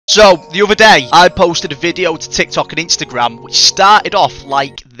So, the other day, I posted a video to TikTok and Instagram, which started off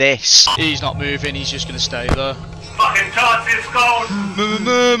like this. He's not moving, he's just gonna stay there. Fucking toss this gold!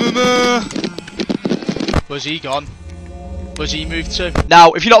 Where's he gone? Where's he moved to?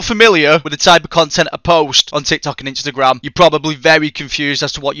 Now, if you're not familiar with the type of content I post on TikTok and Instagram, you're probably very confused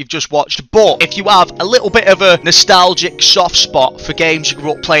as to what you've just watched. But if you have a little bit of a nostalgic soft spot for games you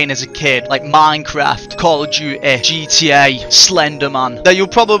grew up playing as a kid, like Minecraft, Call of Duty, GTA, Slenderman, then you'll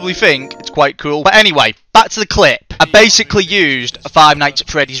probably think it's quite cool. But anyway, back to the clip. I basically used a Five Nights at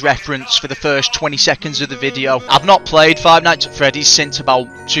Freddy's reference for the first 20 seconds of the video. I've not played Five Nights at Freddy's since about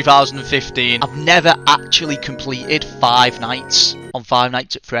 2015. I've never actually completed 5 nights on Five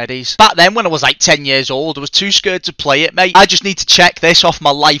Nights at Freddy's. Back then, when I was like 10 years old, I was too scared to play it, mate. I just need to check this off my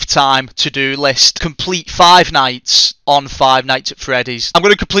lifetime to-do list. Complete 5 nights on Five Nights at Freddy's. I'm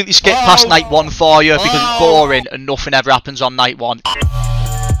going to completely skip past night 1 for you because it's boring and nothing ever happens on night 1.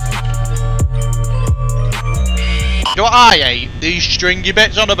 You know what I hate? These stringy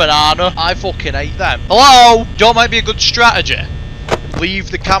bits on a banana. I fucking hate them. Hello? You know what might be a good strategy?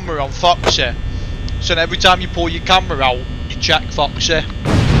 Leave the camera on Foxy. So every time you pull your camera out, you check Foxy.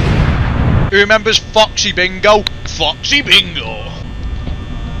 Who remembers Foxy Bingo? Foxy Bingo.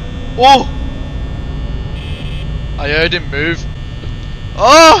 Oh! I heard him move.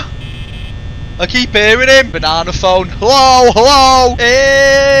 Oh! I keep hearing him. Banana phone. Hello, hello.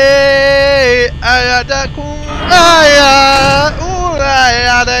 Hey, is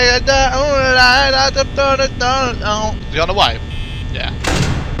he on the way? Yeah.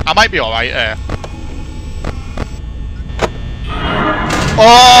 I might be alright here.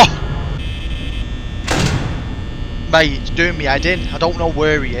 Oh! Mate, it's doing me head in. I don't know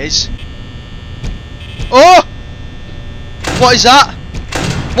where he is. Oh! What is that?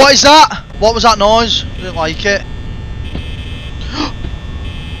 What is that? What was that noise? I didn't like it.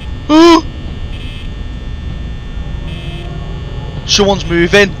 Someone's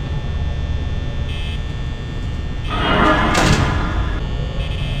moving.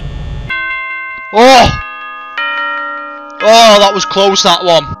 Oh! Oh, that was close, that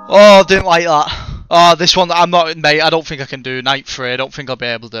one. Oh, I didn't like that. Oh, this one, I'm not, mate, I don't think I can do night 3. I don't think I'll be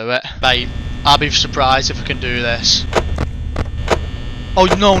able to do it. Mate, I'll be surprised if I can do this. Oh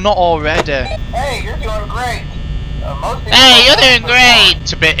no, not already. Hey, you're doing great. Hey, you're doing great.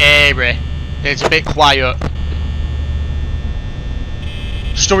 It's a bit eerie. It's a bit quiet.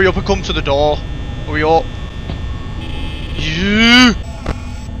 Just hurry up and come to the door. Hurry up. You.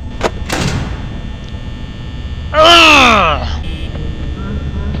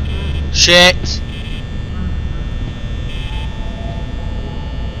 Shit.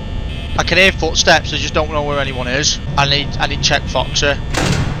 I can hear footsteps, I just don't know where anyone is. I need to check Foxy.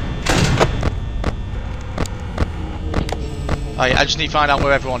 Right, I just need to find out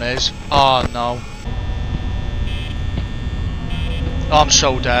where everyone is. Oh no. Oh, I'm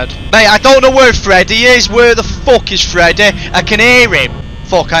so dead. Mate, I don't know where Freddy is. Where the fuck is Freddy? I can hear him.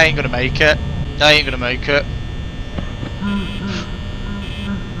 Fuck, I ain't gonna make it. I ain't gonna make it.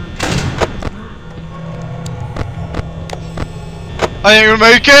 I ain't gonna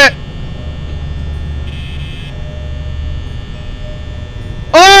make it.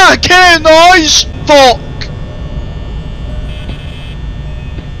 Oh, I can't noise! Fuck!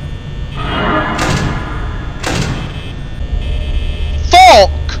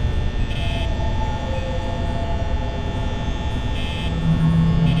 Fuck!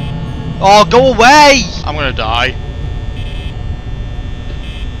 Oh, go away! I'm gonna die.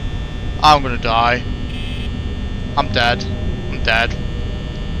 I'm gonna die. I'm dead. I'm dead.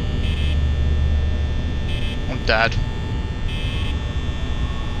 I'm dead.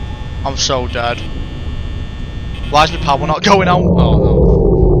 I'm so dead. Why is my power not going out? Oh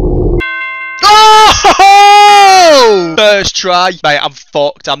no. Oh! First try. Mate, I'm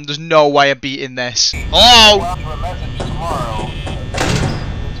fucked. There's no way I'm beating this. Oh! I'll leave a message tomorrow.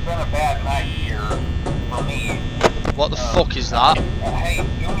 It's been a bad night here for me. What the fuck is that? Hey,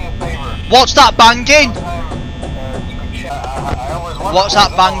 do me a favor. What's that banging? You can check. What's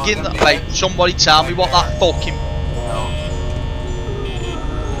that banging? Mate, somebody tell me what that fucking...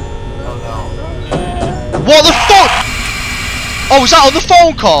 What the fuck? Oh, was that on the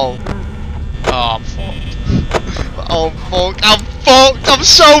phone call? Oh, I'm fucked. Oh, fuck. I'm fucked. I'm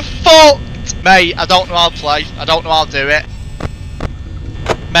so fucked. Mate, I don't know how to play. I don't know how to do it.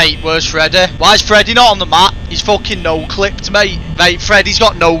 Mate, where's Freddy? Why is Freddy not on the map? He's fucking no-clipped, mate. Mate, Freddy's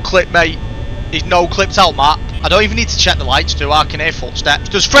got no-clip, mate. He's no-clipped out map. I don't even need to check the lights, do I? I can hear footsteps.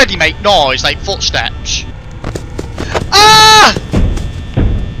 Does Freddy make noise like footsteps? Ah!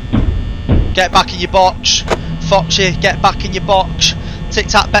 Get back in your box. Foxy, get back in your box. Tic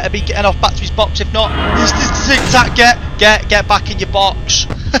Tac better be getting off back to his box. If not, Tic Tac, get back in your box.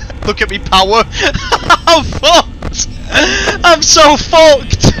 Look at me power. I'm fucked. I'm so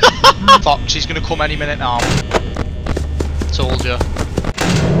fucked. Fox, he's gonna come any minute now. Told you.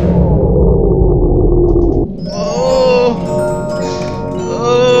 Oh.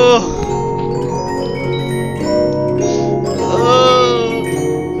 Oh.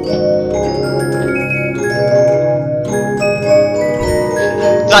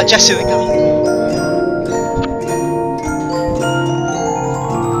 That Jesse Lingard.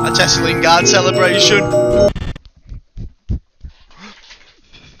 That Jesse Lingard celebration.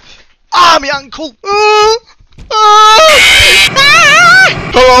 Ah, my ankle.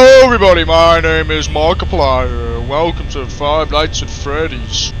 Hello everybody, my name is Markiplier. Welcome to Five Nights at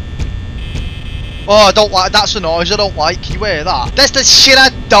Freddy's. Oh, I don't like, that's a noise I don't like. Can you hear that? That's the shit I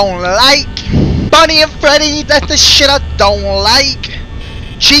don't like. Bonnie and Freddy, that's the shit I don't like.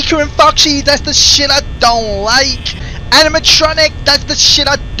 Chica and Foxy, that's the shit I don't like. Animatronic, that's the shit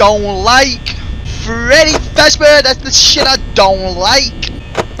I don't like. Freddy Fazbear, that's the shit I don't like.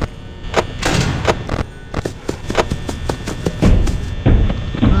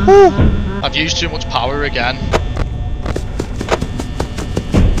 Whew. I've used too much power again.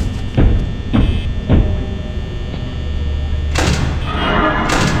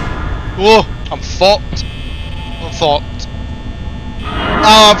 Oh, I'm fucked. I'm fucked.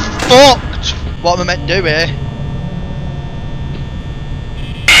 I'm fucked! What am I meant to do here?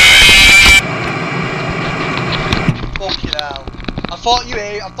 Fucking hell. I thought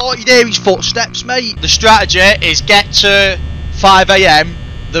you'd hear his footsteps, mate. The strategy is get to 5 AM,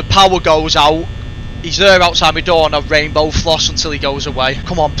 the power goes out, he's there outside my door and I rainbow floss until he goes away.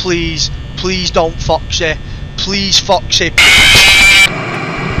 Come on, please. Please don't Foxy. Please Foxy.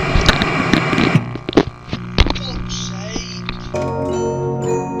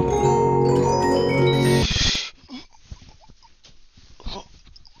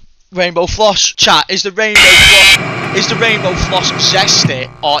 Rainbow floss. Chat, is the rainbow floss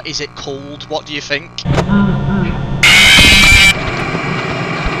zesty or is it cold? What do you think?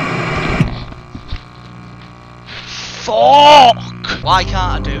 Fuck! Why can't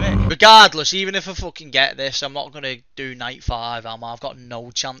I do it? Regardless, even if I fucking get this, I'm not gonna do night 5, am I? I've got no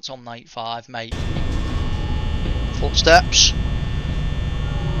chance on night 5, mate. Footsteps.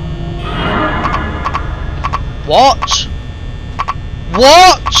 What?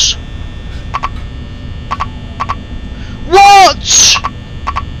 What? What?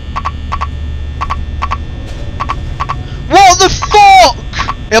 What the fuck?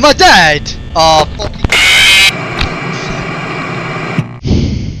 Am I dead? Oh, fucking.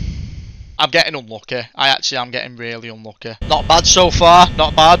 I'm getting unlucky. I actually am getting really unlucky. Not bad so far,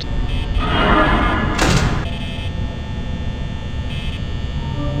 not bad.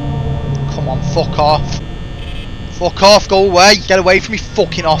 Come on, fuck off. Fuck off, go away. Get away from me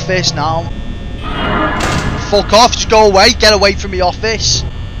fucking office now. Fuck off, just go away. Get away from me office.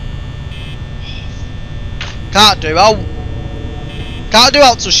 Can't do out. Can't do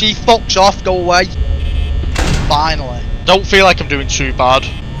out till she fucks off. Go away. Finally. Don't feel like I'm doing too bad.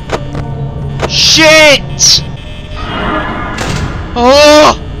 Shit!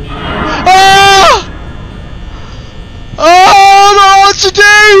 Oh! Oh! Oh! I don't know what to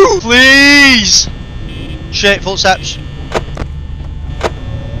do! Please! Shit, footsteps.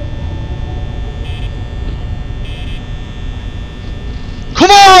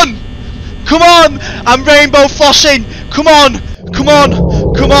 Come on! Come on! I'm rainbow flossing! Come on! Come on!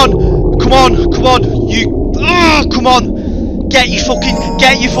 Come on! Come on! Come on! You... come on! Get your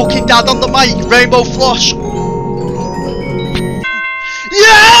fucking dad on the mic! Rainbow floss!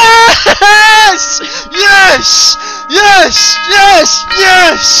 Yes! Yes! Yes! Yes!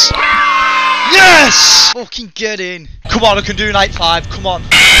 Yes! Yes! Fucking get in. Come on, I can do night 5. Come on.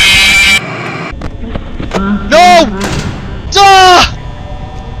 No! Ah!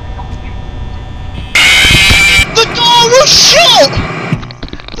 The door was shut!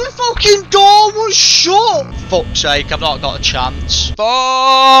 The fucking door was shut! Fuck's sake, I've not got a chance. Fuck!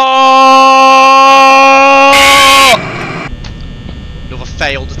 Another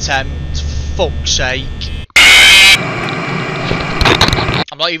failed attempt. Fuck's sake.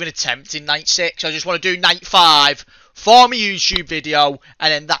 I'm not even attempting night 6, I just want to do night 5 for my YouTube video,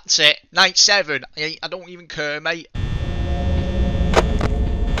 and then that's it. Night 7, I don't even care, mate.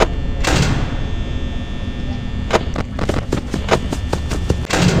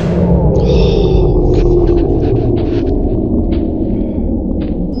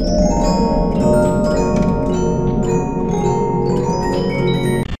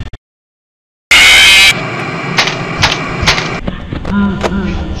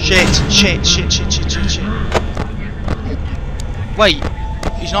 Shit. Wait,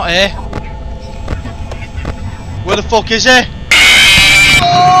 he's not here. Where the fuck is he?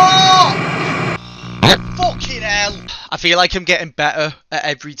 Oh! Fucking hell. I feel like I'm getting better at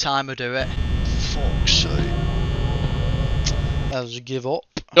every time I do it. Fuck's sake. I'll just give up.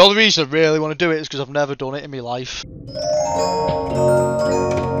 The only reason I really want to do it is because I've never done it in my life. I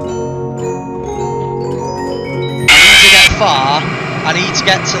need to get far. I need to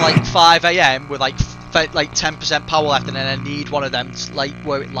get to like 5 AM with like 10% power left, and then I need one of them like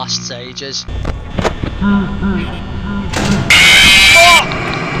where it lasts ages. Oh!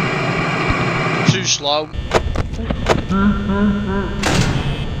 Too slow.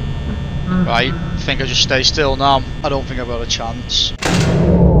 Right, I think I just stay still now. I don't think I've got a chance.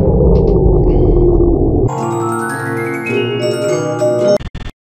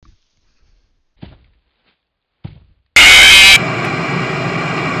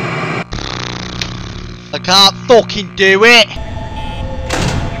 I can't fucking do it!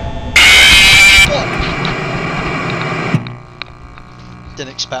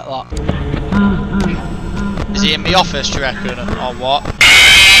 Didn't expect that. Is he in the office, do you reckon? Or what?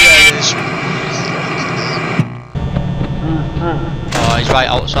 Yeah, he is. Oh, he's right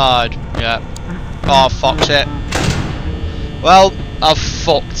outside. Yeah. Oh, fucked it. Well, I've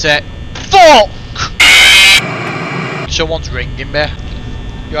fucked it. Fuck! Someone's ringing me.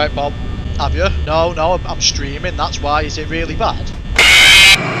 You right, Bob? Have you? No, I'm streaming, that's why. Is it really bad?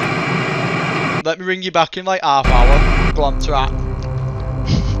 Let me ring you back in like half hour. Go on track.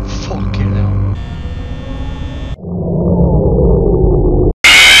 Fucking hell.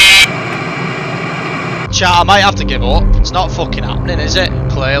 Chat, I might have to give up. It's not fucking happening, is it?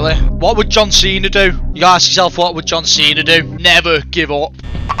 Clearly. What would John Cena do? You gotta ask yourself, what would John Cena do? Never give up.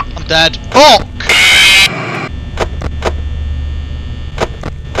 I'm dead. Fuck!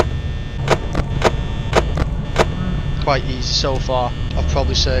 Quite easy so far. I've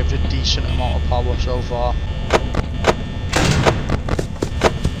probably saved a decent amount of power so far.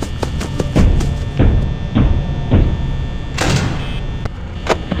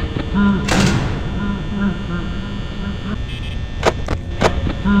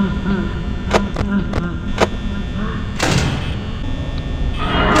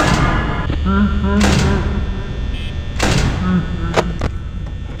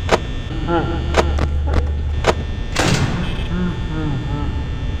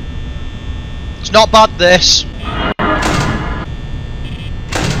 It's not bad, this.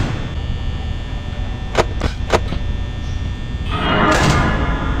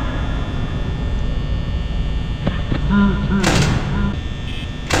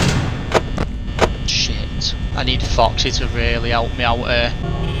 Shit. I need Foxy to really help me out here.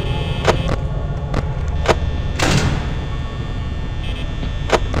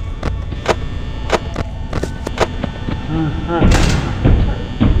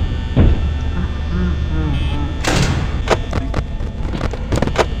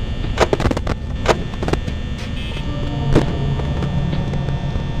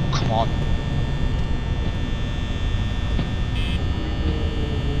 Come on.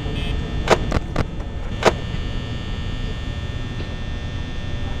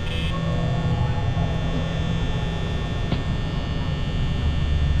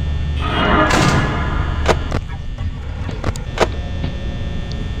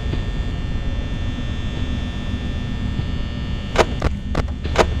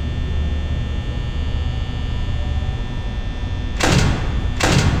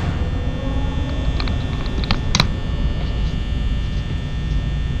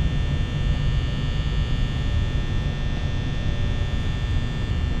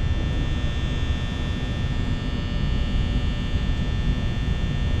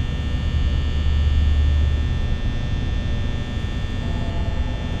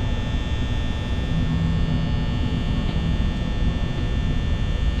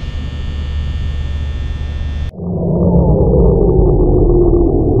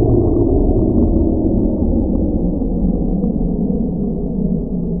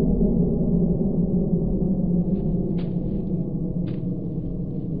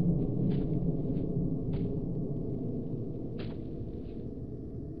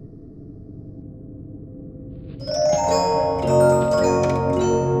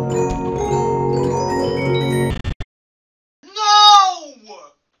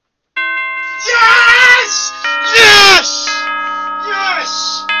 Yes!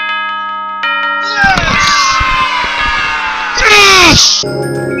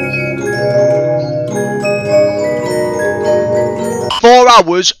 4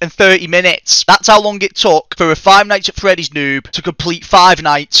 hours and 30 minutes. That's how long it took for a Five Nights at Freddy's noob to complete 5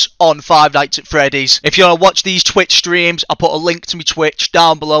 nights on Five Nights at Freddy's. If you want to watch these Twitch streams, I'll put a link to my Twitch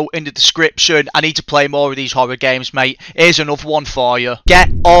down below in the description. I need to play more of these horror games, mate. Here's another one for you. Get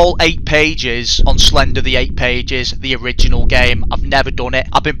all 8 pages on Slender the 8 Pages, the original game. I've never done it.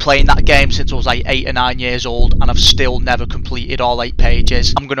 I've been playing that game since I was like 8 or 9 years old, and I've still never completed all 8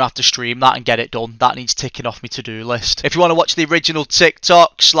 pages. I'm going to have to stream that and get it done. That needs ticking off my to-do list. If you want to watch the original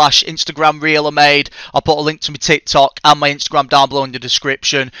TikTok/Instagram reel I made, I'll put a link to my TikTok and my Instagram down below in the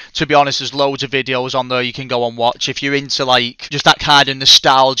description. To be honest, there's loads of videos on there you can go and watch. If you're into like just that kind of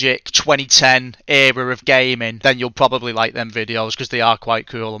nostalgic 2010 era of gaming, then you'll probably like them videos because they are quite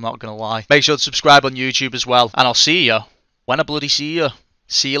cool, I'm not going to lie. Make sure to subscribe on YouTube as well, and I'll see you when I bloody see you.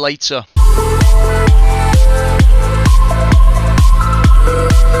 See you later.